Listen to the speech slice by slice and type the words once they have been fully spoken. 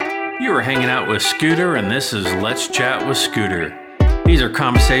You are hanging out with Scooter, and this is Let's Chat with Scooter. These are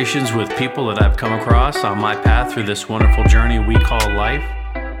conversations with people that I've come across on my path through this wonderful journey we call life.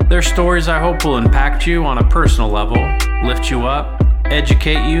 Their stories I hope will impact you on a personal level, lift you up,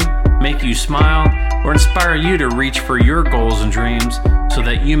 educate you, make you smile, or inspire you to reach for your goals and dreams so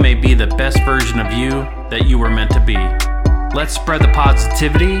that you may be the best version of you that you were meant to be. Let's spread the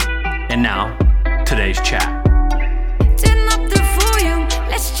positivity, and now, today's chat. Turn up the volume,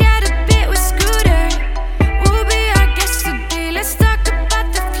 let's chat a bit with Scooter. We'll be our guest today, let's talk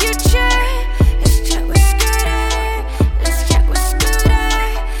about the future. Let's chat with Scooter, let's chat with Scooter.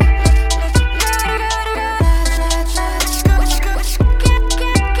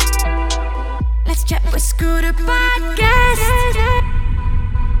 Let's chat with Scooter podcast.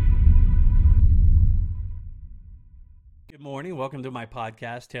 Good morning. Welcome to my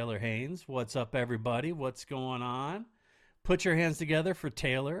podcast, Taylor Haynes. What's up, everybody? What's going on? Put your hands together for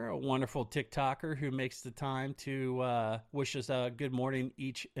Taylor, a wonderful TikToker who makes the time to wish us a good morning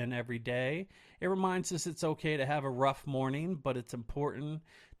each and every day. It reminds us it's okay to have a rough morning, but it's important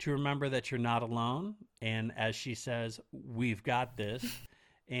to remember that you're not alone. And as she says, we've got this,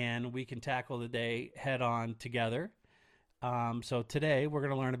 and we can tackle the day head on together. So today we're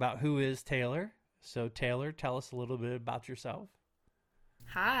going to learn about who is Taylor. So Taylor, tell us a little bit about yourself.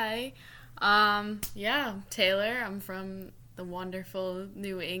 Hi. Taylor. I'm from the wonderful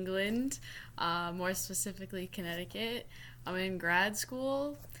New England, more specifically Connecticut. I'm in grad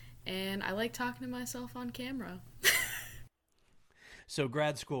school, and I like talking to myself on camera. So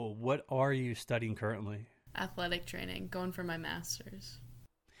grad school, what are you studying currently? Athletic training, going for my master's.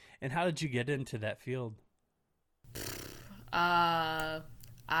 And how did you get into that field?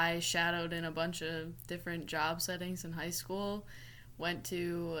 I shadowed in a bunch of different job settings in high school, went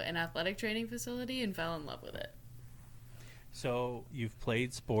to an athletic training facility, and fell in love with it. So you've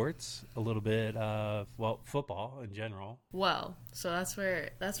played sports, a little bit of, football in general. Well, so that's where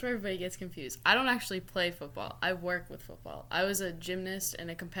everybody gets confused. I don't actually play football. I work with football. I was a gymnast and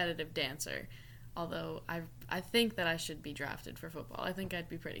a competitive dancer, although I think that I should be drafted for football. I think I'd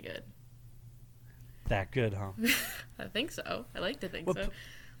be pretty good. That good, huh? I think so. I like to think so.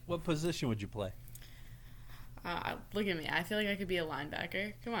 What position would you play? Look at me. I feel like I could be a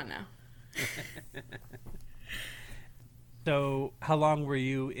linebacker. Come on now. So how long were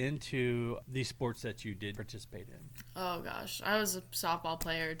you into the sports that you did participate in? Oh, gosh. I was a softball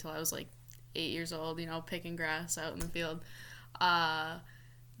player until I was like 8 years old, picking grass out in the field.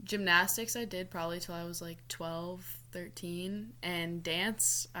 Gymnastics I did probably till I was like 12, 13. And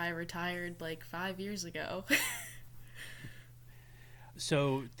dance, I retired like 5 years ago.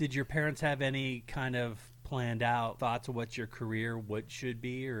 So did your parents have any kind of planned out thoughts of what your career should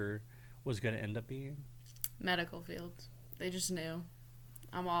be or was going to end up being? Medical field. They just knew.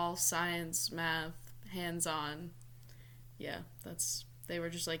 I'm all science, math, hands-on. Yeah, they were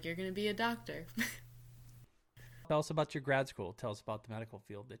just like, you're going to be a doctor. Tell us about your grad school. Tell us about the medical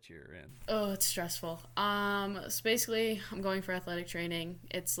field that you're in. Oh, it's stressful. So basically, I'm going for athletic training.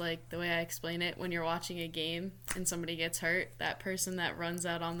 It's like the way I explain it, when you're watching a game and somebody gets hurt, that person that runs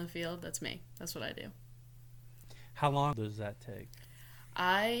out on the field, that's me. That's what I do. How long does that take?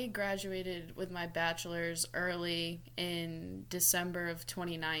 I graduated with my bachelor's early in December of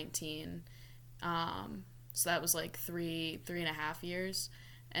 2019. So that was like three and a half years.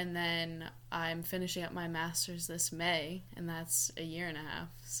 And then I'm finishing up my master's this May, and that's a year and a half.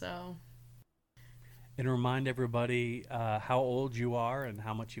 So, and remind everybody how old you are and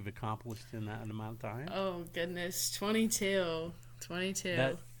how much you've accomplished in that amount of time. Oh, goodness, 22.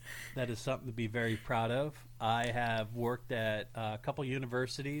 That is something to be very proud of. I have worked at a couple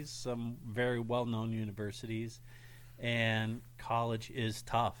universities, some very well-known universities, and college is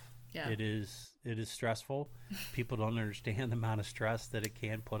tough. Yeah. It is stressful. People don't understand the amount of stress that it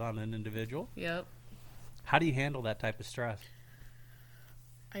can put on an individual. Yep. How do you handle that type of stress?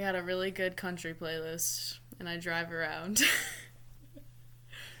 I got a really good country playlist, and I drive around.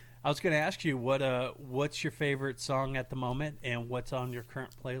 I was going to ask you, what's your favorite song at the moment, and what's on your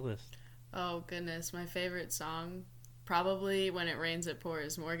current playlist? Oh, goodness. My favorite song, probably When It Rains It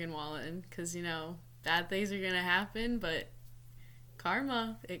Pours, Morgan Wallen, because, bad things are going to happen, but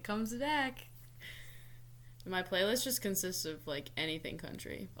karma, it comes back. My playlist just consists of like anything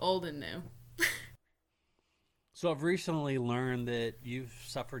country, old and new. So I've recently learned that you've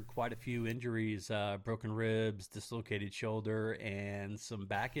suffered quite a few injuries, broken ribs, dislocated shoulder, and some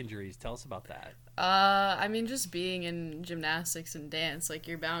back injuries. Tell us about that. Just being in gymnastics and dance, like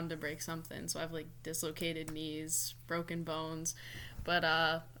you're bound to break something. So I've like dislocated knees, broken bones, but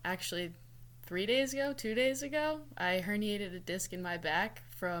actually 2 days ago, I herniated a disc in my back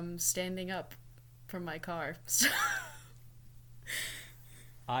from standing up from my car. So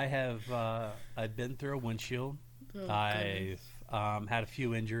I've been through a windshield. Oh, I've had a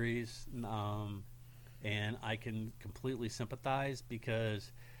few injuries, and I can completely sympathize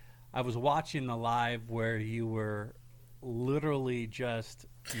because I was watching the live where you were literally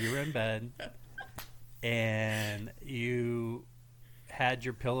you're in bed and you had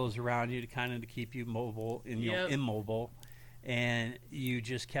your pillows around you to kind of keep you mobile and immobile, and you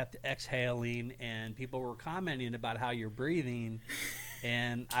just kept exhaling, and people were commenting about how you're breathing,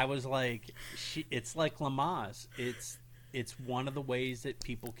 and I was like, it's like Lamaze. It's one of the ways that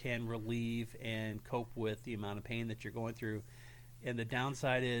people can relieve and cope with the amount of pain that you're going through, and the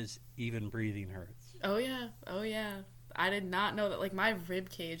downside is even breathing hurts. Oh yeah. I did not know that. Like, my rib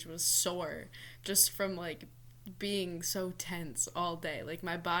cage was sore just from like being so tense all day. Like,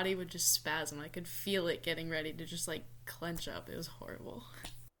 my body would just spasm. I could feel it getting ready to just like clench up. It was horrible.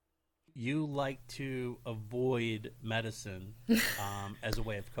 You like to avoid medicine as a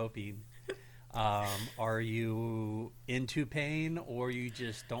way of coping. Are you into pain, or you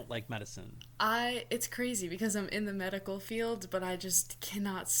just don't like medicine? It's crazy because I'm in the medical field, but I just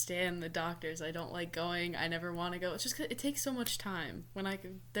cannot stand the doctors. I don't like going. I never want to go. It's just 'cause it takes so much time.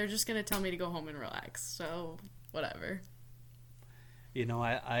 They're just gonna tell me to go home and relax. So whatever. You know,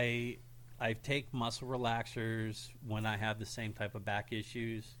 I take muscle relaxers when I have the same type of back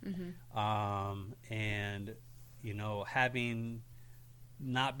issues, and you know, having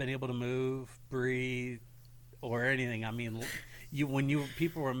not been able to move, breathe, or anything. I mean,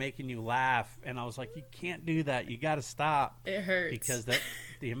 people were making you laugh, and I was like, you can't do that. You got to stop. It hurts because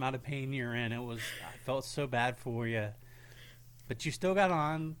the amount of pain you're in. I felt so bad for you, but you still got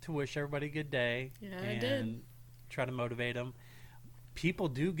on to wish everybody a good day. Yeah, and I did. Try to motivate them. People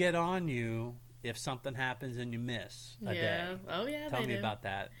do get on you if something happens and you miss a day. Oh yeah. Tell me do. about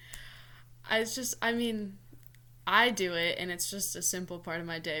that. I do it, and it's just a simple part of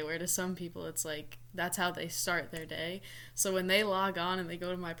my day, where to some people it's like that's how they start their day. So when they log on and they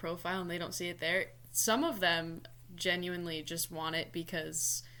go to my profile and they don't see it there, some of them genuinely just want it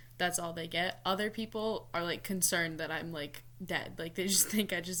because that's all they get. Other people are like concerned that I'm like dead. Like, they just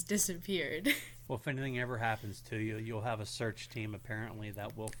think I just disappeared. Well, if anything ever happens to you, you'll have a search team apparently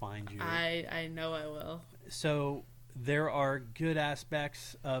that will find you. I know I will. So there are good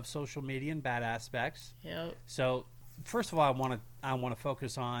aspects of social media and bad aspects. Yep. So first of all, I want to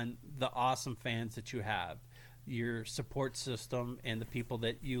focus on the awesome fans that you have, your support system, and the people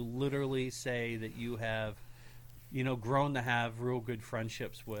that you literally say that you have, you know, grown to have real good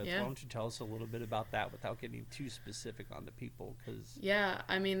friendships with. Yeah. Why don't you tell us a little bit about that without getting too specific on the people? Yeah,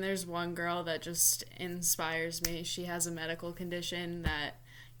 I mean, there's one girl that just inspires me. She has a medical condition that,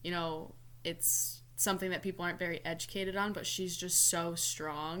 you know, it's something that people aren't very educated on, but she's just so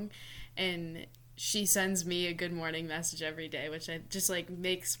strong, and she sends me a good morning message every day, which just like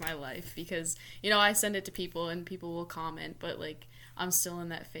makes my life, because, you know, I send it to people and people will comment, but like I'm still in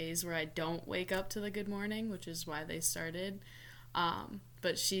that phase where I don't wake up to the good morning, which is why they started.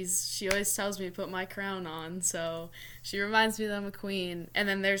 But she always tells me to put my crown on, so she reminds me that I'm a queen. And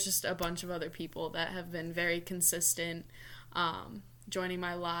then there's just a bunch of other people that have been very consistent, joining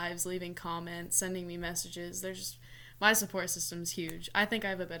my lives, leaving comments, sending me messages. My support system's huge. I think I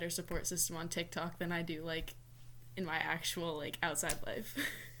have a better support system on TikTok than I do like in my actual like outside life.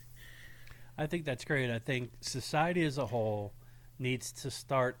 I think that's great. I think society as a whole needs to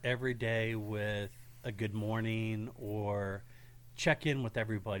start every day with a good morning, or check in with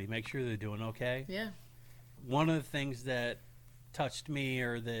everybody, make sure they're doing okay. Yeah. One of the things that touched me,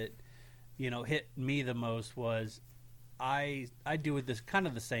 or that, you know, hit me the most, was I do this kind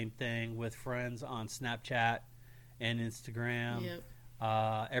of the same thing with friends on Snapchat and Instagram.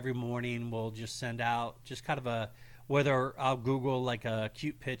 Yep. Every morning we'll just send out just kind of whether I'll Google like a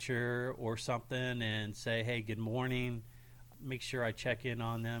cute picture or something and say, hey, good morning. Make sure I check in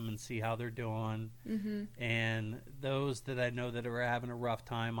on them and see how they're doing. Mm-hmm. And those that I know that are having a rough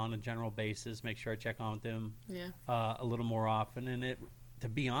time on a general basis, make sure I check on them a little more often. And to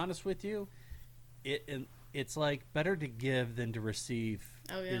be honest with you, it's like better to give than to receive.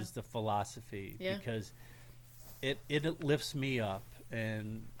 Oh, yeah. Is the philosophy. Yeah. Because it lifts me up,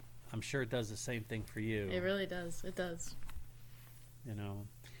 and I'm sure it does the same thing for you. It really does. It does. You know,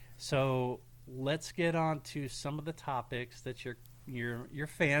 so let's get on to some of the topics that your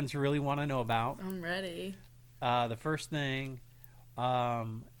fans really want to know about. I'm ready. The first thing,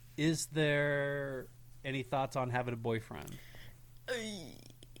 is there any thoughts on having a boyfriend?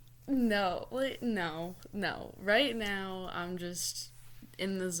 No. Right now, I'm just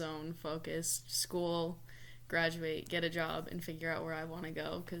in the zone, focused, school, graduate, get a job, and figure out where I want to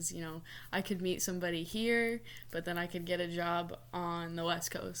go. Because, you know, I could meet somebody here, but then I could get a job on the West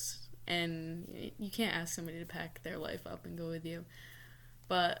Coast. And you can't ask somebody to pack their life up and go with you.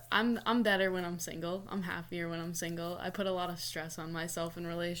 But I'm better when I'm single. I'm happier when I'm single. I put a lot of stress on myself in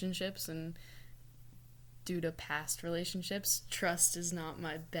relationships, and due to past relationships, trust is not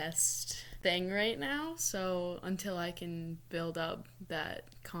my best thing right now. So until I can build up that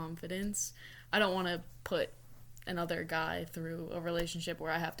confidence, I don't want to put another guy through a relationship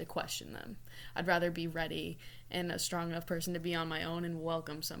where I have to question them. I'd rather be ready and a strong enough person to be on my own and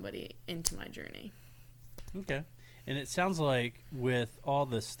welcome somebody into my journey. Okay. And it sounds like with all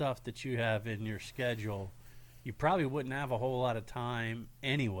the stuff that you have in your schedule, you probably wouldn't have a whole lot of time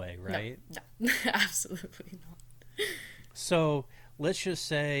anyway, right? No, absolutely not. So let's just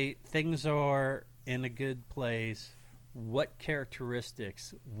say things are in a good place. What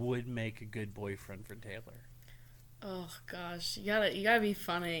characteristics would make a good boyfriend for Taylor? Oh gosh, you gotta be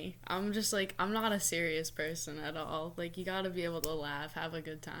funny. I'm just like, I'm not a serious person at all. Like, you gotta be able to laugh, have a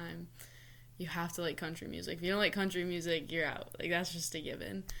good time. You have to like country music. If you don't like country music, you're out. Like, that's just a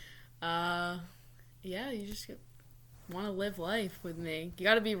given. Yeah, you just want to live life with me. You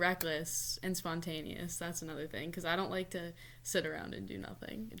gotta be reckless and spontaneous. That's another thing, because I don't like to sit around and do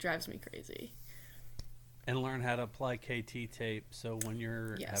nothing. It drives me crazy. And learn how to apply KT tape so when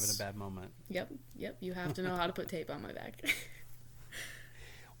you're having a bad moment. Yep. You have to know how to put tape on my back.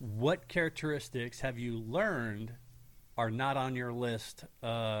 What characteristics have you learned are not on your list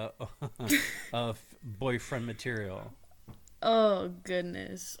of boyfriend material? Oh,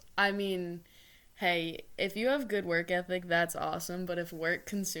 goodness. I mean, hey, if you have good work ethic, that's awesome. But if work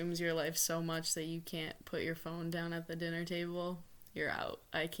consumes your life so much that you can't put your phone down at the dinner table, you're out.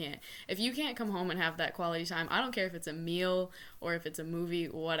 I can't. If you can't come home and have that quality time, I don't care if it's a meal or if it's a movie,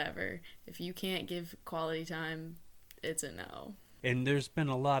 whatever. If you can't give quality time, it's a no. And there's been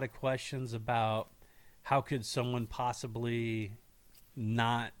a lot of questions about how could someone possibly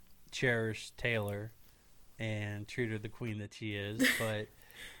not cherish Taylor and treat her the queen that she is, but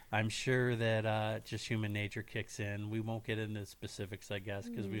I'm sure that just human nature kicks in. We won't get into specifics, I guess,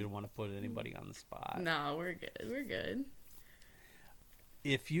 because we don't want to put anybody on the spot. No, we're good. We're good.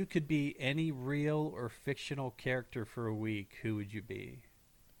 If you could be any real or fictional character for a week, who would you be?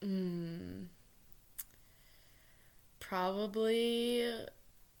 Probably,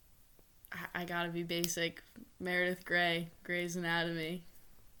 I gotta be basic. Meredith Grey, Grey's Anatomy.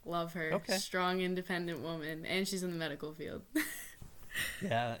 Love her. Okay. Strong, independent woman. And she's in the medical field.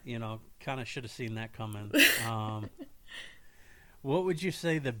 Yeah, kind of should have seen that coming. What would you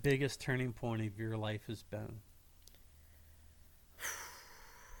say the biggest turning point of your life has been?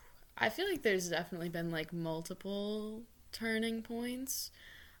 I feel like there's definitely been like multiple turning points.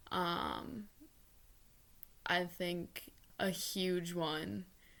 I think a huge one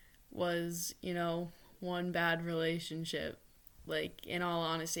was, one bad relationship. Like, in all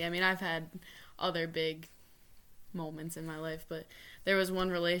honesty, I mean, I've had other big moments in my life, but there was one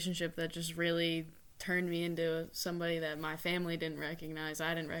relationship that just really turned me into somebody that my family didn't recognize,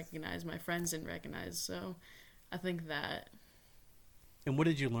 I didn't recognize, my friends didn't recognize. So I think that. And what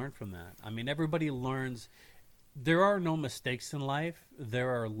did you learn from that? I mean, everybody learns. There are no mistakes in life. There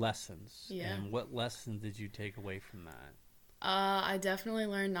are lessons. Yeah. And what lessons did you take away from that? I definitely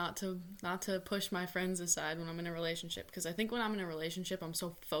learned not to push my friends aside when I'm in a relationship, because I think when I'm in a relationship, I'm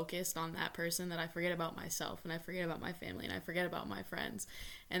so focused on that person that I forget about myself, and I forget about my family, and I forget about my friends.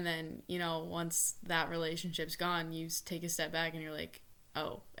 And then, once that relationship's gone, you take a step back and you're like,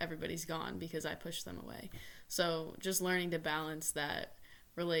 oh, everybody's gone because I pushed them away. So just learning to balance that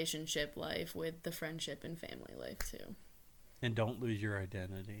relationship life with the friendship and family life too. And don't lose your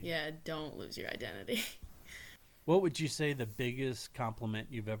identity. Yeah, don't lose your identity. What would you say the biggest compliment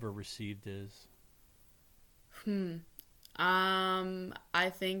you've ever received is?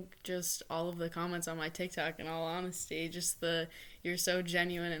 I think just all of the comments on my TikTok, in all honesty, just you're so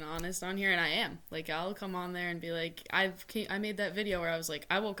genuine and honest on here, and I am. Like, I'll come on there and be like, I made that video where I was like,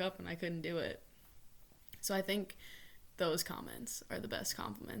 I woke up and I couldn't do it. So I think those comments are the best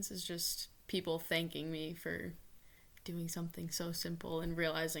compliments, is just people thanking me for doing something so simple and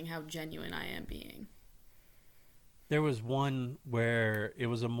realizing how genuine I am being. There was one where it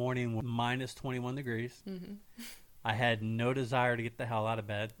was a morning with minus 21 degrees. Mm-hmm. I had no desire to get the hell out of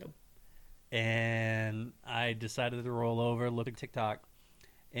bed. Nope. And I decided to roll over, look at TikTok.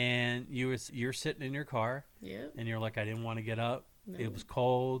 And you're sitting in your car. Yeah. And you're like, I didn't want to get up. No. It was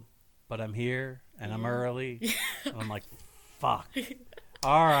cold, but I'm here and I'm early. And I'm like, fuck.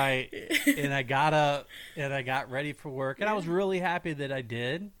 All right. And I got up and I got ready for work. And I was really happy that I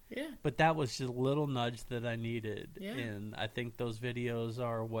did. Yeah. But that was just a little nudge that I needed. Yeah. And I think those videos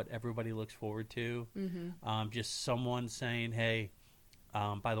are what everybody looks forward to. Mm-hmm. Just someone saying, hey,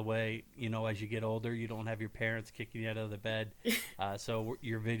 by the way, you know, as you get older, you don't have your parents kicking you out of the bed. So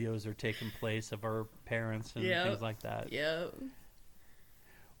your videos are taking place of our parents and things like that. Yep.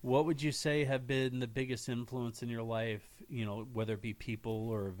 What would you say have been the biggest influence in your life, you know, whether it be people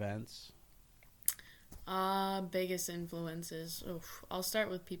or events? Biggest influences. Oof. I'll start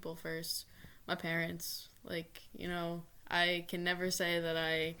with people first. My parents. Like, you know, I can never say that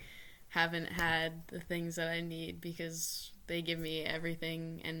I haven't had the things that I need because they give me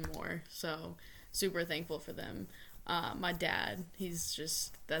everything and more. So, super thankful for them. My dad,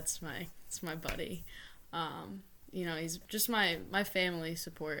 that's my buddy. You know, he's just my family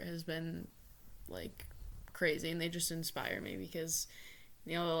support has been like crazy, and they just inspire me because,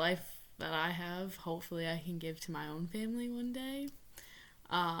 you know, the life that I have, hopefully I can give to my own family one day.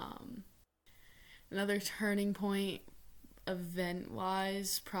 Another turning point event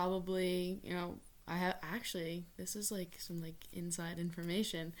wise, probably, you know, I have actually, this is like some like inside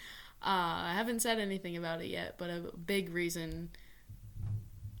information. I haven't said anything about it yet, but a big reason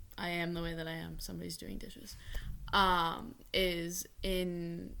I am the way that I am, somebody's doing dishes, is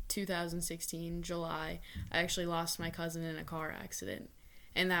in 2016, July, I actually lost my cousin in a car accident.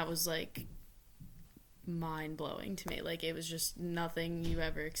 And that was, like, mind-blowing to me. Like, it was just nothing you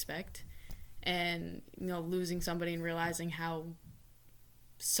ever expect. And, you know, losing somebody and realizing how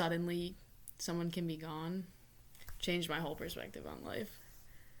suddenly someone can be gone changed my whole perspective on life.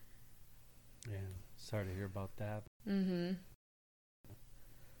 Yeah, sorry to hear about that. Mm-hmm.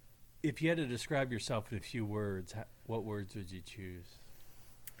 If you had to describe yourself in a few words, what words would you choose?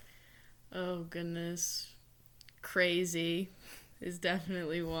 Oh, goodness. Crazy is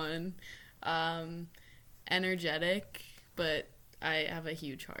definitely one. Energetic, but I have a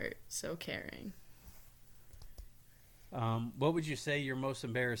huge heart, so caring. What would you say your most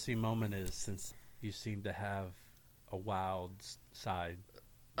embarrassing moment is, since you seem to have a wild side?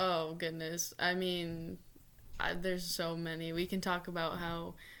 Oh, goodness. I mean, there's so many. We can talk about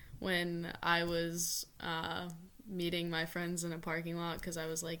how when I was meeting my friends in a parking lot because I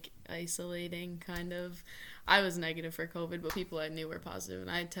was, like, isolating, kind of. I was negative for COVID, but people I knew were positive,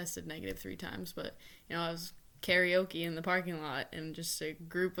 and I had tested negative 3 times. But, you know, I was karaoke in the parking lot, and just a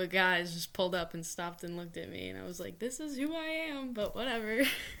group of guys just pulled up and stopped and looked at me, and I was like, this is who I am, but whatever.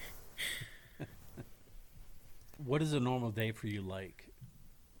 What is a normal day for you like?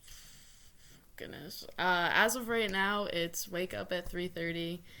 Goodness. As of right now, it's wake up at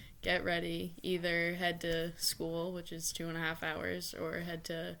 3:30, get ready, either head to school, which is 2.5 hours, or head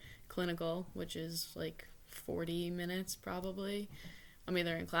to clinical, which is like 40 minutes probably. I'm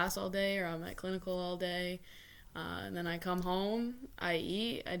either in class all day or I'm at clinical all day. And then I come home, I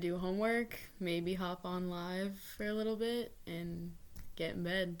eat, I do homework, maybe hop on live for a little bit, and get in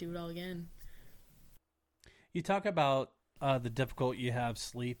bed, do it all again. You talk about the difficulty you have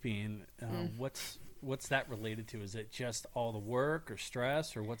sleeping. What's that related to? Is it just all the work or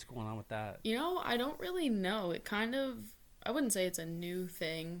stress, or what's going on with that? You know, I don't really know. It kind of, I wouldn't say it's a new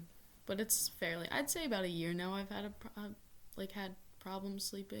thing, but it's fairly, I'd say about a year now I've had had problems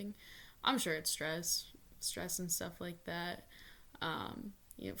sleeping. I'm sure it's stress and stuff like that.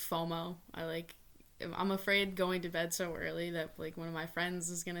 You know, FOMO. I'm afraid going to bed so early that, like, one of my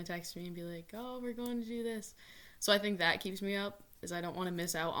friends is going to text me and be like, oh, we're going to do this. So I think that keeps me up, is I don't want to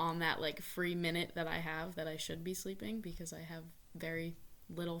miss out on that, like, free minute that I have that I should be sleeping, because I have very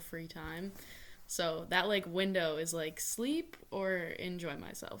little free time. So that, like, window is, like, sleep or enjoy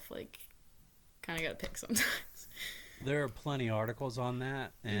myself. Like, kind of got to pick sometimes. There are plenty of articles on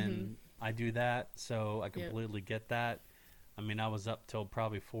that, and I do that, so I completely get that. I mean, I was up till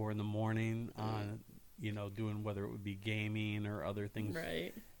probably 4 a.m, you know, doing whether it would be gaming or other things.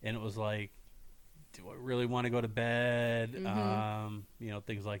 Right. And it was like, do I really want to go to bed? You know,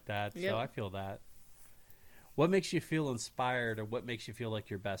 things like that. Yep. So I feel that. What makes you feel inspired, or what makes you feel like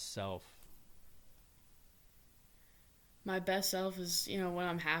your best self? My best self is, you know, when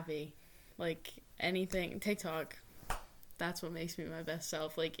I'm happy. Like, anything, TikTok, that's what makes me my best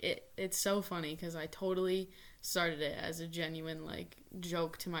self. Like, it's so funny because I totally started it as a genuine, like,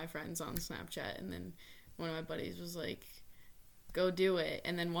 joke to my friends on Snapchat, and then one of my buddies was like, go do it.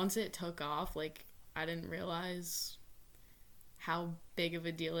 And then once it took off, like, I didn't realize how big of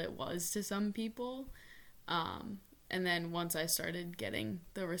a deal it was to some people. And then once I started getting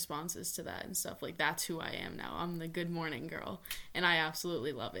the responses to that and stuff, like, that's who I am now. I'm the good morning girl, and I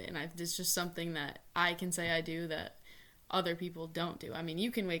absolutely love it. And it's just something that I can say I do that other people don't do. I mean, you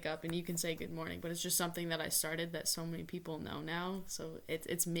can wake up and you can say good morning, but it's just something that I started that so many people know now. So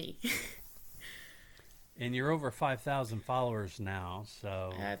it's me. And you're over 5,000 followers now,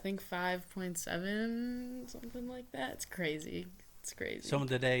 so... I think 5.7, something like that. It's crazy. It's crazy. Someone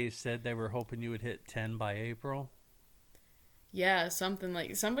today said they were hoping you would hit 10 by April. Yeah, something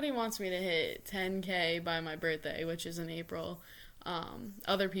like... Somebody wants me to hit 10K by my birthday, which is in April.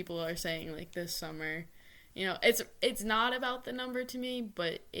 Other people are saying, like, this summer. You know, it's not about the number to me,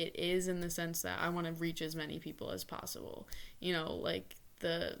 but it is in the sense that I want to reach as many people as possible. You know, like...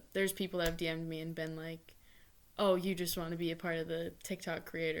 There's people that have DM'd me and been like, oh, you just want to be a part of the TikTok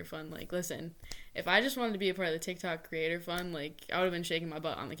creator fund. Like, listen, if I just wanted to be a part of the TikTok creator fund, like, I would have been shaking my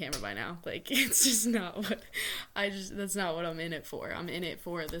butt on the camera by now. Like, it's just not what that's not what I'm in it for. I'm in it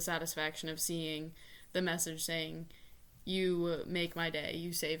for the satisfaction of seeing the message saying, you make my day,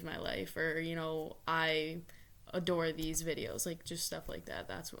 you saved my life, or, you know, I adore these videos. Like, just stuff like that.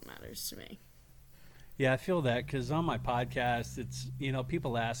 That's what matters to me. Yeah, I feel that because on my podcast, it's, you know,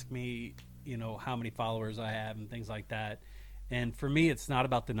 people ask me, you know, how many followers I have and things like that. And for me, it's not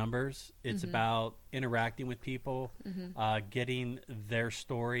about the numbers. It's about interacting with people, getting their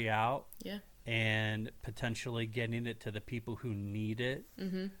story out, and potentially getting it to the people who need it.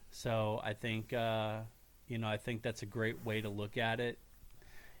 So I think, you know, I think that's a great way to look at it.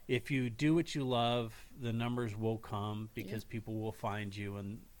 If you do what you love, the numbers will come because people will find you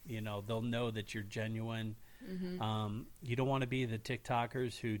and, you know, they'll know that you're genuine. You don't want to be the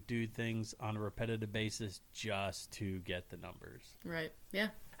TikTokers who do things on a repetitive basis just to get the numbers. Right. Yeah.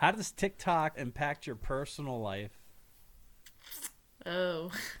 How does TikTok impact your personal life?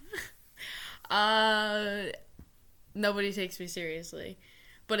 Oh. Nobody takes me seriously.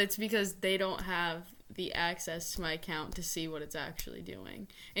 But it's because they don't have the access to my account to see what it's actually doing.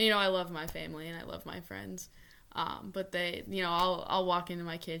 And, you know, I love my family and I love my friends. But they, you know, I'll walk into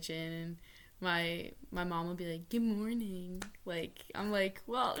my kitchen and my mom will be like, good morning. Like, I'm like,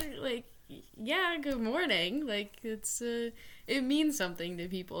 well, like, yeah, good morning. Like, it's, it means something to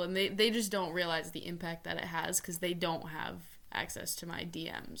people. And they just don't realize the impact that it has because they don't have access to my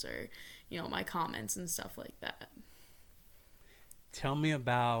DMs or, you know, my comments and stuff like that. Tell me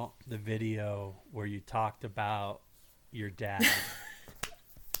about the video where you talked about your dad.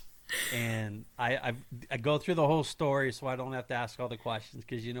 And I go through the whole story so I don't have to ask all the questions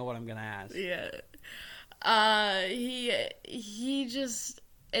because you know what I'm going to ask. Yeah. He just...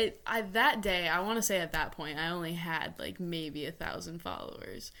 that day, I want to say at that point, I only had like maybe 1,000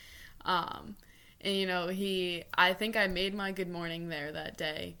 followers. And you know, I think I made my good morning there that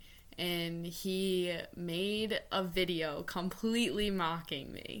day. And he made a video completely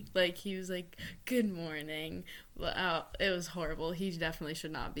mocking me. Like, he was like, good morning. It was horrible. He definitely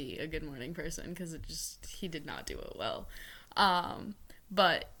should not be a good morning person because he did not do it well.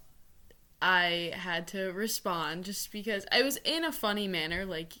 But I had to respond just because it was in a funny manner.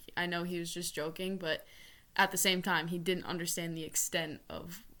 Like, I know he was just joking, but at the same time, he didn't understand the extent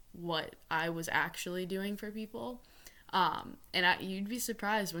of what I was actually doing for people. And you'd be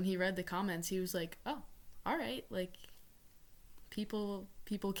surprised when he read the comments. He was like, "Oh, all right. Like, people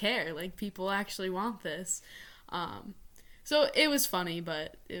care. Like, people actually want this." So it was funny,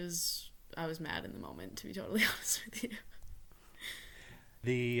 but I was mad in the moment, to be totally honest with you.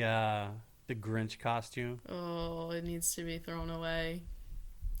 The Grinch costume. Oh, it needs to be thrown away.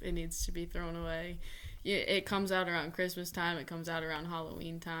 It needs to be thrown away. It comes out around Christmas time. It comes out around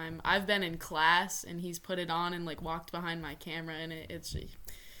Halloween time. I've been in class, and he's put it on and, like, walked behind my camera, and it needs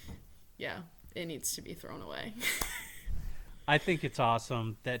to be thrown away. I think it's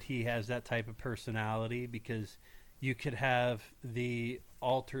awesome that he has that type of personality because you could have the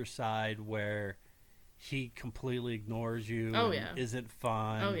alter side where he completely ignores you and isn't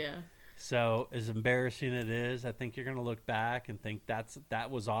fun. Oh, yeah. So as embarrassing it is, I think you're going to look back and think that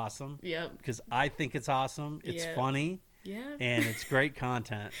was awesome. Yep. Because I think it's awesome. It's funny. Yeah. And it's great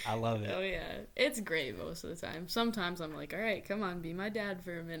content. I love it. Oh, yeah. It's great most of the time. Sometimes I'm like, all right, come on, be my dad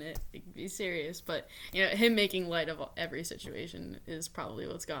for a minute. Be serious. But, you know, him making light of every situation is probably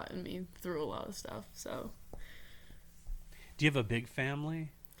what's gotten me through a lot of stuff. So. Do you have a big family?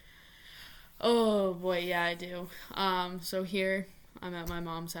 Oh, boy, yeah, I do. So here I'm at my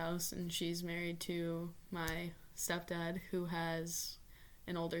mom's house, and she's married to my stepdad, who has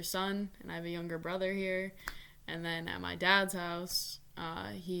an older son, and I have a younger brother here. And then at my dad's house,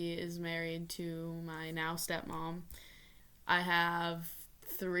 he is married to my now stepmom. I have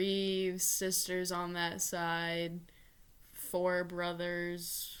 3 sisters on that side, 4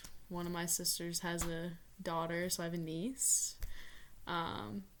 brothers. One of my sisters has a daughter, so I have a niece.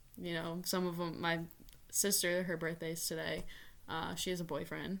 You know, some of them, sister, her birthday's today. She has a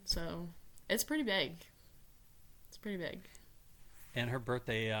boyfriend, so it's pretty big. It's pretty big. And her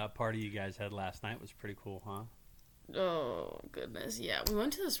birthday party you guys had last night was pretty cool, huh? Oh, goodness. Yeah, we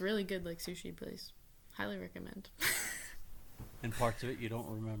went to this really good, like, sushi place. Highly recommend. And parts of it you don't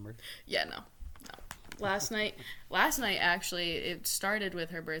remember. Yeah, no. Last night, actually, it started with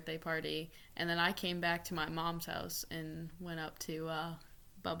her birthday party, and then I came back to my mom's house and went up to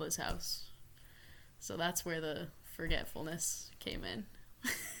Bubba's house. So that's where the forgetfulness came in.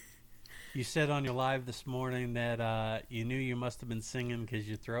 You said on your live this morning that you knew you must have been singing because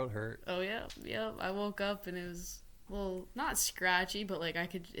your throat hurt. Oh, yeah. I woke up and it was, well, not scratchy, but, like,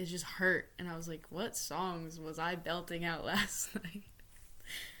 it just hurt. And I was like, what songs was I belting out last night?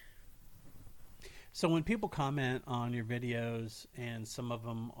 So when people comment on your videos and some of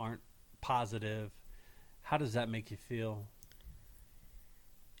them aren't positive, how does that make you feel?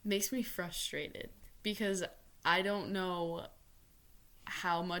 It makes me frustrated because I don't know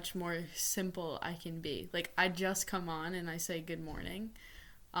how much more simple I can be. Like, I just come on and I say good morning.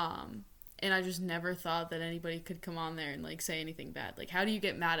 And I just never thought that anybody could come on there and, like, say anything bad. Like, how do you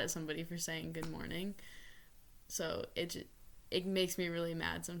get mad at somebody for saying good morning? So it makes me really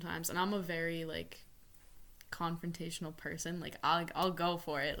mad sometimes. And I'm a very, like, confrontational person. Like, I'll go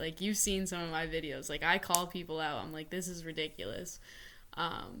for it. Like, you've seen some of my videos. Like, I call people out. I'm like, this is ridiculous.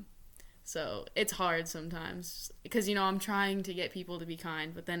 So it's hard sometimes because, you know, I'm trying to get people to be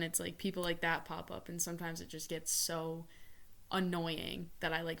kind, but then it's like people like that pop up and sometimes it just gets so annoying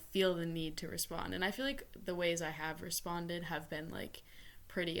that I, like, feel the need to respond. And I feel like the ways I have responded have been, like,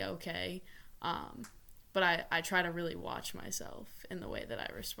 pretty okay. But I try to really watch myself in the way that I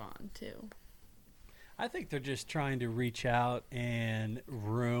respond too. I think they're just trying to reach out and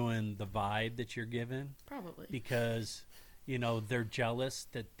ruin the vibe that you're given. Probably. Because, you know, they're jealous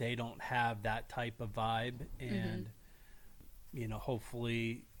that they don't have that type of vibe. And, you know,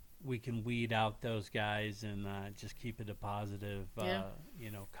 hopefully we can weed out those guys and just keep it a positive,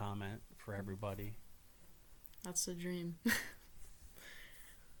 you know, comment for everybody. That's the dream.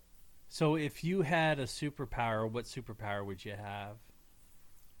 So if you had a superpower, what superpower would you have?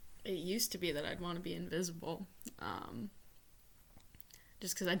 It used to be that I'd want to be invisible,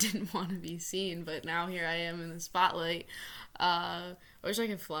 just because I didn't want to be seen, but now here I am in the spotlight. I wish I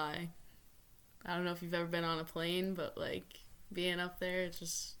could fly. I don't know if you've ever been on a plane, but, like, being up there, it's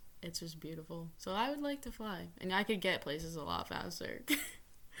just beautiful. So I would like to fly, and I could get places a lot faster.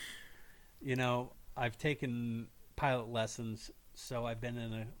 You know, I've taken pilot lessons. So I've been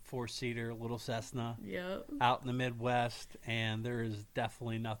in a 4-seater little Cessna out in the Midwest, and there is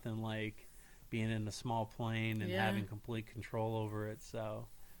definitely nothing like being in a small plane and having complete control over it. So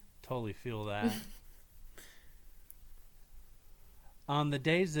totally feel that. On the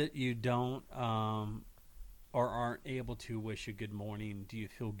days that you don't or aren't able to wish a good morning, do you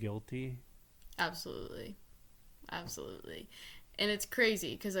feel guilty? Absolutely. And it's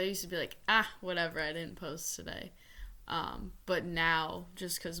crazy because I used to be like, whatever, I didn't post today. But now,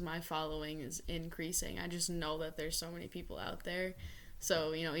 just because my following is increasing, I just know that there's so many people out there.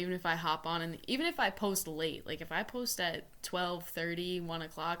 So, you know, even if I hop on and even if I post late, like if I post at 12:30, 1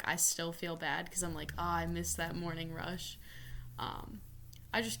 o'clock, I still feel bad because I'm like, I missed that morning rush.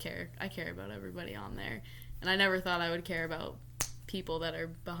 I just care. I care about everybody on there. And I never thought I would care about people that are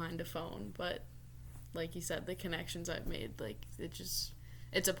behind a phone. But like you said, the connections I've made, like,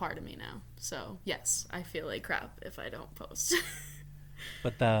 it's a part of me now. So, yes, I feel like crap if I don't post.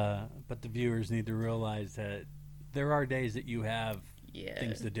 But the viewers need to realize that there are days that you have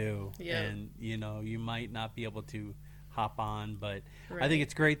things to do. And, you know, you might not be able to hop on. But I think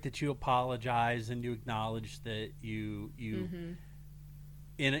it's great that you apologize and you acknowledge that you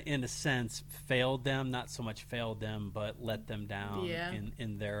in a sense, failed them. Not so much failed them, but let them down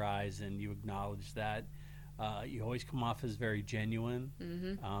in their eyes. And you acknowledge that. You always come off as very genuine.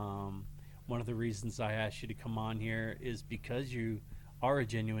 One of the reasons I asked you to come on here is because you are a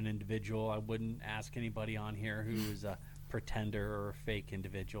genuine individual. I wouldn't ask anybody on here who is a pretender or a fake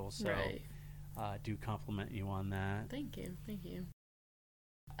individual. So do compliment you on that. Thank you.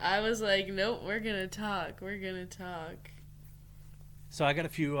 I was like, nope, we're going to talk. So I got a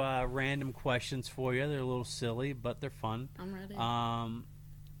few random questions for you. They're a little silly, but they're fun. I'm ready.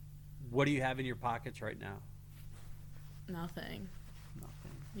 What do you have in your pockets right now? Nothing.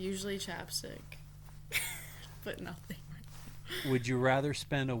 Usually chapstick. But nothing. Would you rather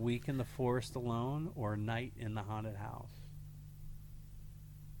spend a week in the forest alone or a night in the haunted house?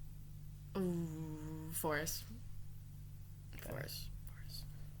 Ooh, forest. Okay. Forest.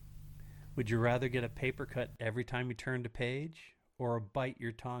 Would you rather get a paper cut every time you turned a page or bite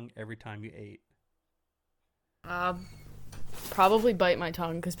your tongue every time you ate? Probably bite my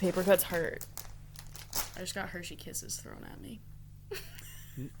tongue because paper cuts hurt. I just got Hershey Kisses thrown at me.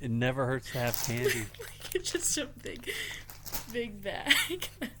 It never hurts to have candy. It's just a big bag.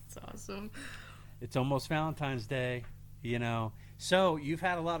 That's awesome. It's almost Valentine's Day, you know. So you've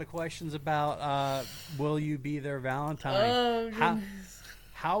had a lot of questions about will you be their Valentine? Oh, goodness.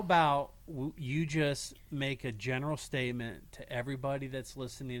 How about you just make a general statement to everybody that's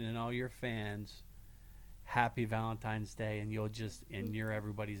listening and all your fans, happy Valentine's Day, and you're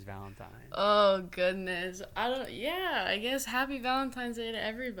everybody's Valentine. Oh, goodness. I guess happy Valentine's Day to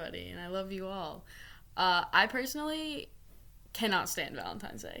everybody, and I love you all. I personally cannot stand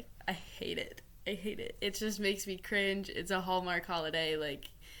Valentine's Day. I hate it. It just makes me cringe. It's a Hallmark holiday. Like,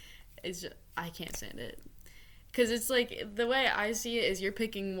 I can't stand it. Because it's like, the way I see it is you're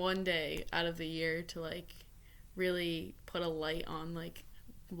picking one day out of the year to, like, really put a light on, like,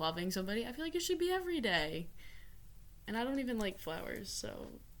 loving somebody. I feel like it should be every day. And I don't even like flowers, so,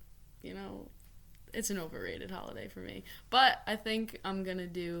 you know, it's an overrated holiday for me. But I think I'm going to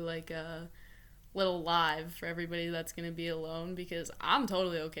do, like, a little live for everybody that's going to be alone, because I'm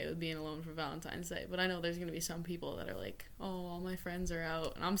totally okay with being alone for Valentine's Day, but I know there's going to be some people that are like, oh, all my friends are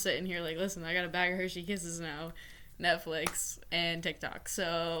out, and I'm sitting here like, listen, I got a bag of Hershey Kisses now, Netflix, and TikTok,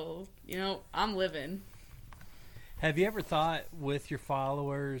 so, you know, I'm living. Have you ever thought with your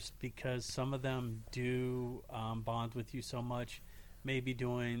followers, because some of them do bond with you so much, maybe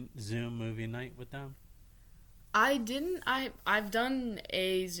doing Zoom movie night with them? I've done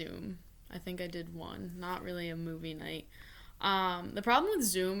a Zoom. I think I did one, not really a movie night. The problem with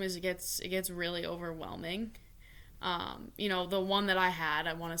Zoom is it gets really overwhelming. You know, the one that I had,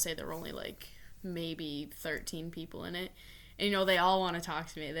 I want to say there were only like maybe 13 people in it. And, you know, they all want to talk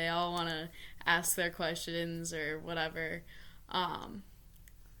to me. They all want to ask their questions or whatever. And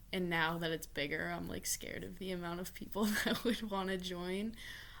now that it's bigger, I'm like scared of the amount of people that would want to join.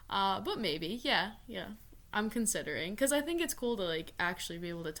 But maybe, yeah. I'm considering, because I think it's cool to like actually be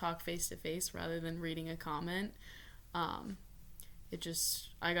able to talk face to face rather than reading a comment. I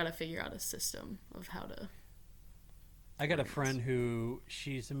gotta figure out a system of how to. I got a friend who,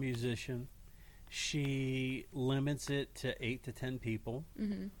 she's a musician. She limits it to 8 to 10 people.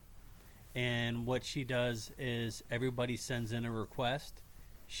 Mm-hmm. And what she does is everybody sends in a request.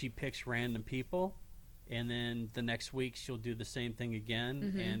 She picks random people. And then the next week she'll do the same thing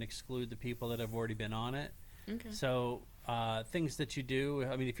again and exclude the people that have already been on it. Okay. So things that you do,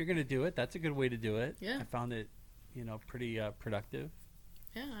 I mean, if you're going to do it, that's a good way to do it. Yeah. I found it, you know, pretty productive.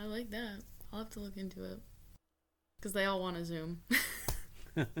 Yeah, I like that. I'll have to look into it. Because they all want to Zoom.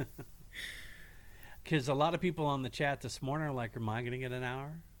 Because a lot of people on the chat this morning are like, am I going to get an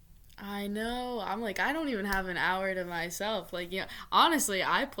hour? I know. I'm like, I don't even have an hour to myself. Like, yeah, honestly,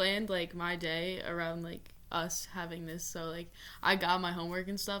 I planned like my day around like us having this. So like, I got my homework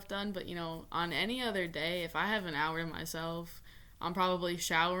and stuff done. But you know, on any other day, if I have an hour to myself, I'm probably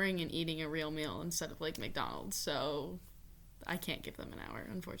showering and eating a real meal instead of like McDonald's. So I can't give them an hour,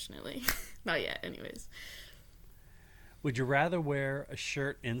 unfortunately. Not yet, anyways. Would you rather wear a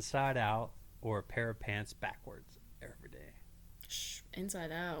shirt inside out or a pair of pants backwards every day?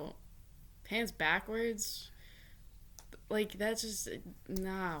 Inside out. Pants backwards, like that's just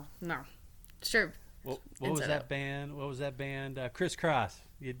no. Sure. What was that band? What was that band? Criss Cross.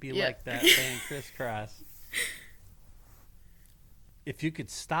 You'd be like that band, Criss Cross. If you could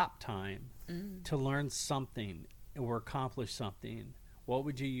stop time to learn something or accomplish something, what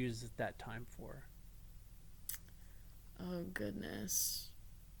would you use that time for? Oh goodness.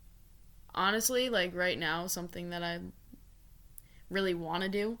 Honestly, like right now, something that I really want to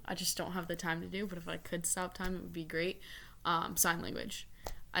do, I just don't have the time to do, but if I could stop time, it would be great. Sign language.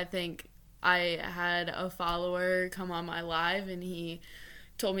 I think I had a follower come on my live and he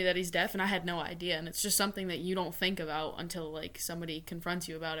told me that he's deaf and I had no idea, and it's just something that you don't think about until like somebody confronts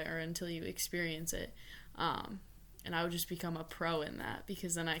you about it or until you experience it. And I would just become a pro in that,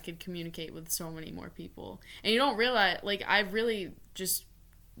 because then I could communicate with so many more people. And you don't realize, like, I really just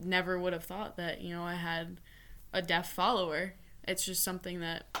never would have thought that, you know, I had a deaf follower. It's just something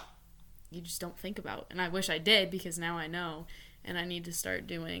that you just don't think about. And I wish I did, because now I know. And I need to start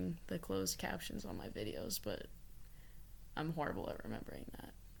doing the closed captions on my videos. But I'm horrible at remembering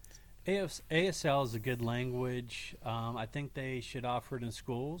that. ASL is a good language. I think they should offer it in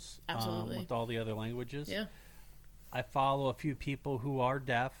schools. Absolutely. With all the other languages. Yeah. I follow a few people who are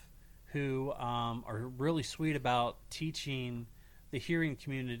deaf who are really sweet about teaching the hearing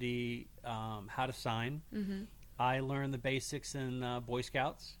community how to sign. Mm-hmm. I learned the basics in Boy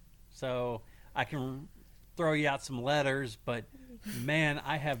Scouts, so I can throw you out some letters, but man,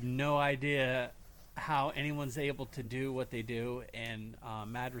 I have no idea how anyone's able to do what they do, and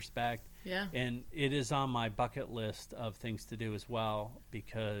mad respect. Yeah. And it is on my bucket list of things to do as well,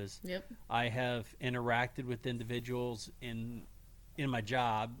 because Yep. I have interacted with individuals in my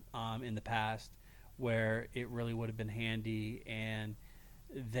job in the past where it really would have been handy, and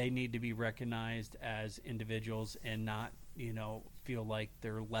they need to be recognized as individuals and not, feel like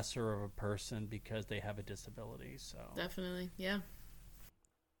they're lesser of a person because they have a disability. So Definitely. Yeah.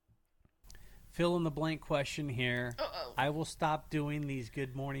 fill in the blank question here. Uh-oh. I will stop doing these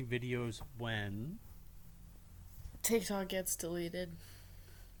good morning videos when. TikTok gets deleted.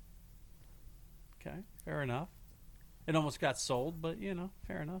 Okay, fair enough. It almost got sold, but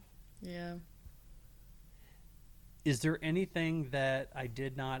fair enough. Yeah. Is there anything that I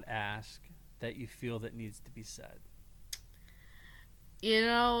did not ask that you feel that needs to be said?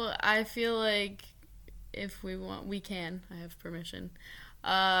 I feel like if we want, we can. I have permission.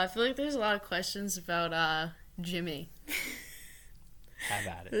 I feel like there's a lot of questions about Jimmy. Have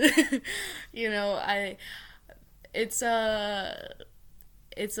at it.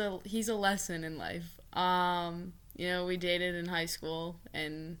 He's a lesson in life. We dated in high school,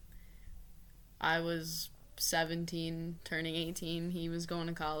 and I was 17, turning 18. He was going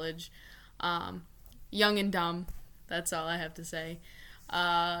to college. Young and dumb. That's all I have to say.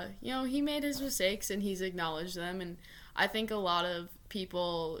 He made his mistakes, and he's acknowledged them, and I think a lot of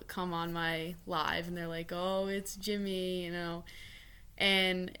people come on my live, and they're like, oh, it's Jimmy,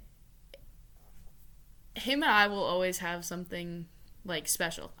 and him and I will always have something, like,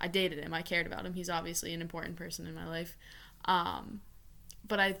 special. I dated him. I cared about him. He's obviously an important person in my life.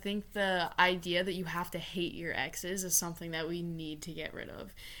 But I think the idea that you have to hate your exes is something that we need to get rid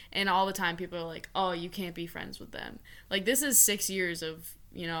of. And all the time people are like, oh, you can't be friends with them. Like, this is 6 years of,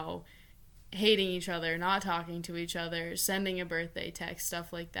 hating each other, not talking to each other, sending a birthday text,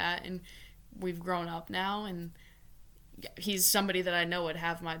 stuff like that. And we've grown up now, and he's somebody that I know would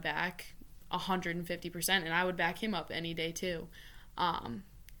have my back 150%, and I would back him up any day too.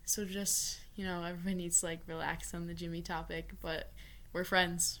 So just, everybody needs to, like, relax on the Jimmy topic, but we're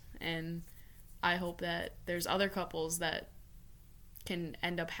friends, and I hope that there's other couples that can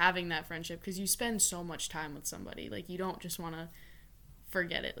end up having that friendship, because you spend so much time with somebody. Like, you don't just want to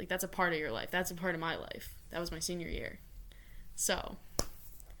forget it. Like, that's a part of your life. That's a part of my life. That was my senior year. So,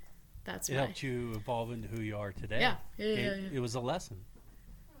 that's It helped you evolve into who you are today. Yeah. It was a lesson.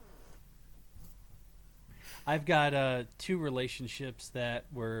 I've got 2 relationships that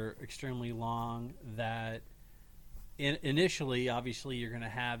were extremely long that initially, obviously, you're going to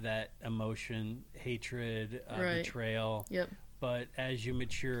have that emotion, hatred, Right. betrayal. Yep. But as you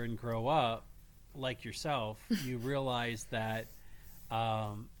mature and grow up, like yourself, you realize that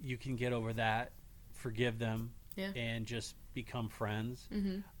you can get over that, forgive them, Yeah. and just become friends.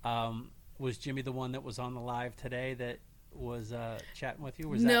 Mm-hmm. Was Jimmy the one that was on the live today that was chatting with you?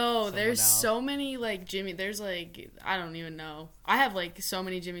 Was No, that there's someone else? so many, like, Jimmy. There's, like, I don't even know. I have, like, so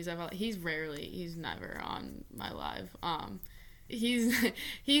many Jimmys. He's never on my live.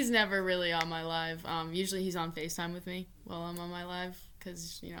 He's never really on my live. Usually he's on FaceTime with me while I'm on my live,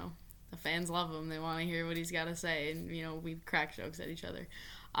 because, the fans love him. They want to hear what he's got to say, and, we crack jokes at each other.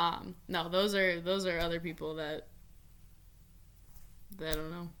 No, those are other people that I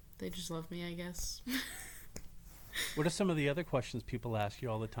don't know. They just love me, I guess. What are some of the other questions people ask you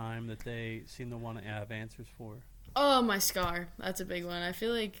all the time that they seem to want to have answers for? Oh, my scar. That's a big one. I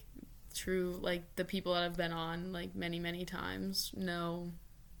feel like the people that I've been on, like, many, many times know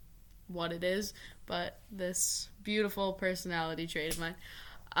what it is, but this beautiful personality trait of mine,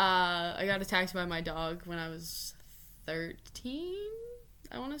 I got attacked by my dog when I was 13,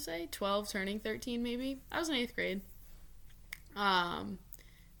 I want to say. 12, turning 13 maybe. I was in 8th grade.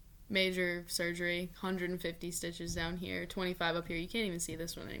 Major surgery, 150 stitches down here, 25 up here. You can't even see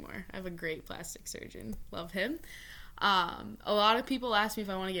this one anymore. I have a great plastic surgeon. Love him. A lot of people ask me if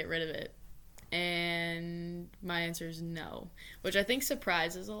I want to get rid of it, and my answer is no, which I think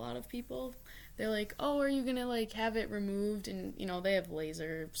surprises a lot of people. They're like, oh, are you going to, like, have it removed? And, they have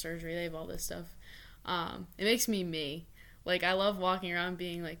laser surgery. They have all this stuff. It makes me me. Like, I love walking around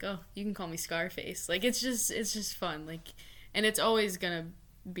being like, oh, you can call me Scarface. Like, it's just fun. Like, and it's always going to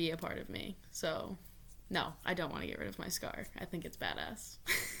be a part of me. So, no, I don't want to get rid of my scar. I think it's badass.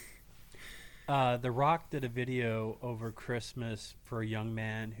 The Rock did a video over Christmas for a young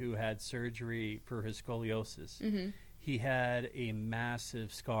man who had surgery for his scoliosis. Mm-hmm. He had a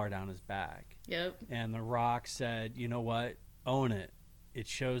massive scar down his back. Yep. And The Rock said, you know what? Own it. It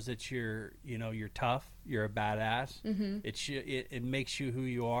shows that you're tough. You're a badass. Mm-hmm. It makes you who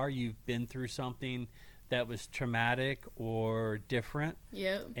you are. You've been through something that was traumatic or different.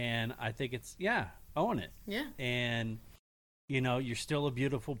 Yep. And I think it's own it. Yeah. And, you're still a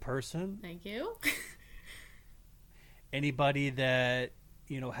beautiful person. Thank you. Anybody that,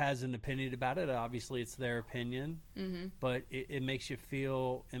 has an opinion about it, obviously it's their opinion, but it makes you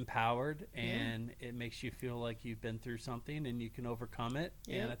feel empowered, and it makes you feel like you've been through something and you can overcome it.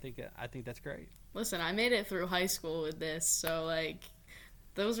 Yep. And I think that's great. Listen, I made it through high school with this, so like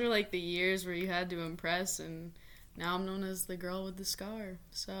those were like the years where you had to impress, and now I'm known as the girl with the scar.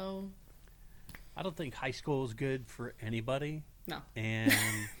 So I don't think high school is good for anybody. no. And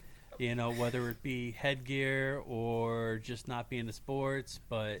whether it be headgear or just not being into sports,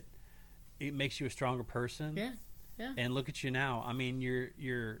 but it makes you a stronger person. Yeah. Yeah. And look at you now. I mean,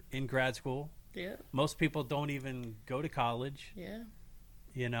 you're in grad school. Yeah. Most people don't even go to college. Yeah.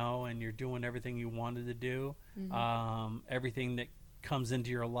 And you're doing everything you wanted to do. Everything that comes into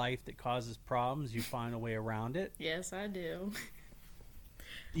your life that causes problems, you find a way around it. Yes, I do.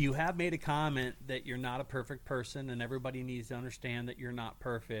 You have made a comment that you're not a perfect person, and everybody needs to understand that you're not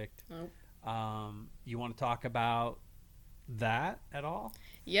perfect. Nope. You want to talk about that at all?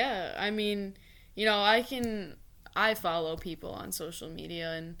 Yeah, I mean, I follow people on social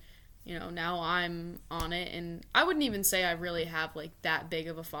media, and now I'm on it, and I wouldn't even say I really have like that big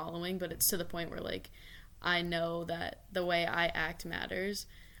of a following, but it's to the point where like I know that the way I act matters.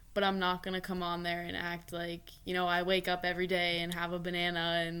 But I'm not going to come on there and act like, I wake up every day and have a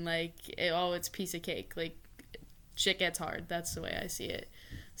banana and like, it's a piece of cake. Like, shit gets hard. That's the way I see it.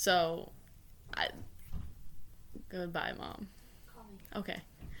 So, goodbye, Mom. Call me. Okay.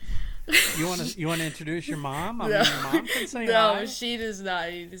 You want to introduce your mom? I No. mean, your mom can say No, hi. she does not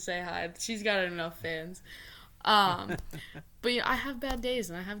need to say hi. She's got enough fans. But I have bad days,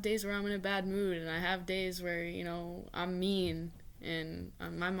 and I have days where I'm in a bad mood, and I have days where, I'm mean. And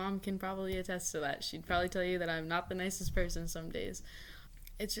my mom can probably attest to that. She'd probably tell you that I'm not the nicest person some days.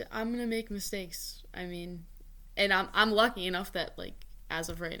 I'm gonna make mistakes. I mean, and I'm lucky enough that like as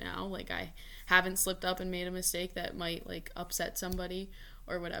of right now, like I haven't slipped up and made a mistake that might like upset somebody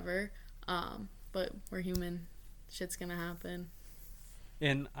or whatever. But we're human. Shit's gonna happen.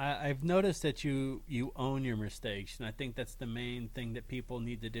 And I've noticed that you own your mistakes, and I think that's the main thing that people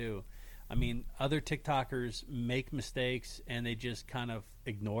need to do. I mean, other TikTokers make mistakes and they just kind of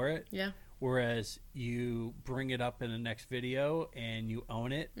ignore it. Yeah. Whereas you bring it up in the next video and you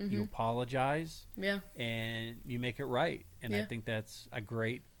own it, you apologize, Yeah. and you make it right. And I Yeah. think that's a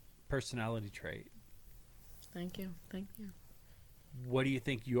great personality trait. Thank you. Thank you. What do you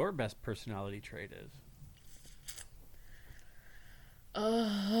think your best personality trait is?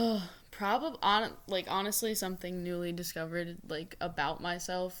 Probably honestly, something newly discovered like about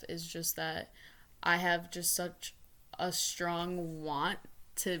myself is just that I have just such a strong want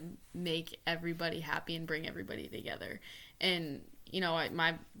to make everybody happy and bring everybody together. And when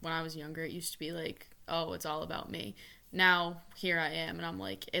I was younger, it used to be like, oh, it's all about me. Now here I am, and I'm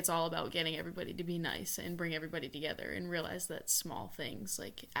like, it's all about getting everybody to be nice and bring everybody together, and realize that small things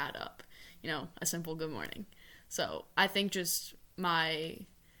like add up. A simple good morning. So I think just my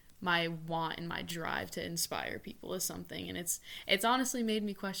want and my drive to inspire people is something, and it's honestly made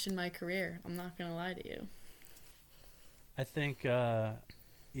me question my career. I'm not gonna lie to you. I think you're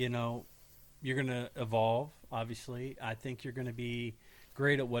gonna evolve. Obviously, I think you're gonna be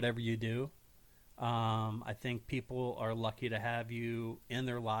great at whatever you do. I think people are lucky to have you in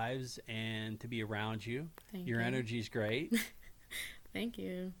their lives and to be around you. Thank Your you. energy's great. Thank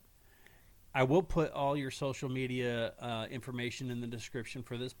you. I will put all your social media information in the description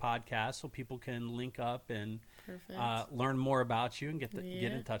for this podcast so people can link up and Perfect. learn more about you and get Yeah.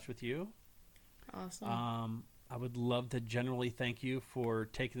 in touch with you. Awesome. I would love to generally thank you for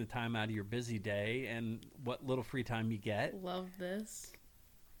taking the time out of your busy day and what little free time you get. Love this.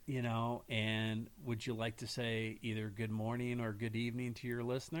 And would you like to say either good morning or good evening to your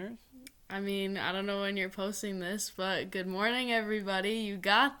listeners? I mean, I don't know when you're posting this, but good morning, everybody. You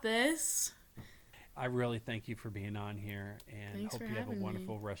got this. I really thank you for being on here, and Thanks hope for you have a having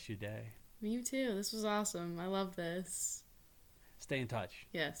wonderful me. rest of your day. You too. This was awesome. I love this. Stay in touch.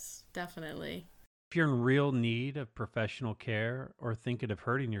 Yes, definitely. If you're in real need of professional care or thinking of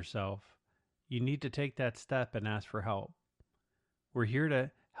hurting yourself, you need to take that step and ask for help. We're here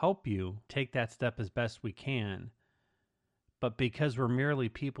to help you take that step as best we can, but because we're merely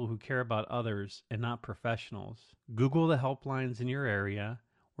people who care about others and not professionals, Google the helplines in your area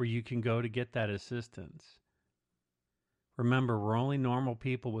where you can go to get that assistance. Remember, we're only normal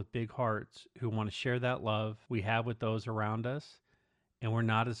people with big hearts who want to share that love we have with those around us, and we're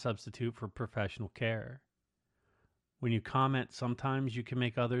not a substitute for professional care. When you comment, sometimes you can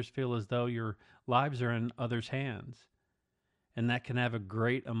make others feel as though your lives are in others' hands. and that can have a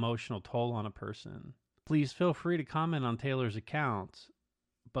great emotional toll on a person. Please feel free to comment on Taylor's accounts,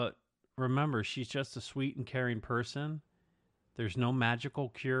 but remember, she's just a sweet and caring person. There's no magical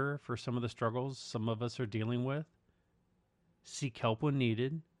cure for some of the struggles some of us are dealing with. Seek help when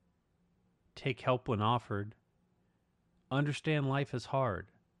needed. Take help when offered. Understand life is hard.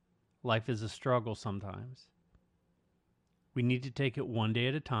 Life is a struggle sometimes. We need to take it one day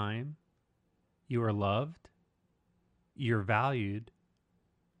at a time. You are loved, you're valued,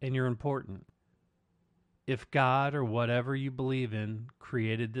 and you're important. If God or whatever you believe in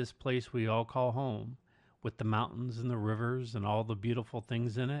created this place we all call home, with the mountains and the rivers and all the beautiful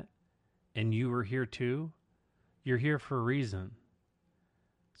things in it, and you are here too, you're here for a reason.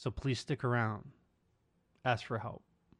 So please stick around. Ask for help.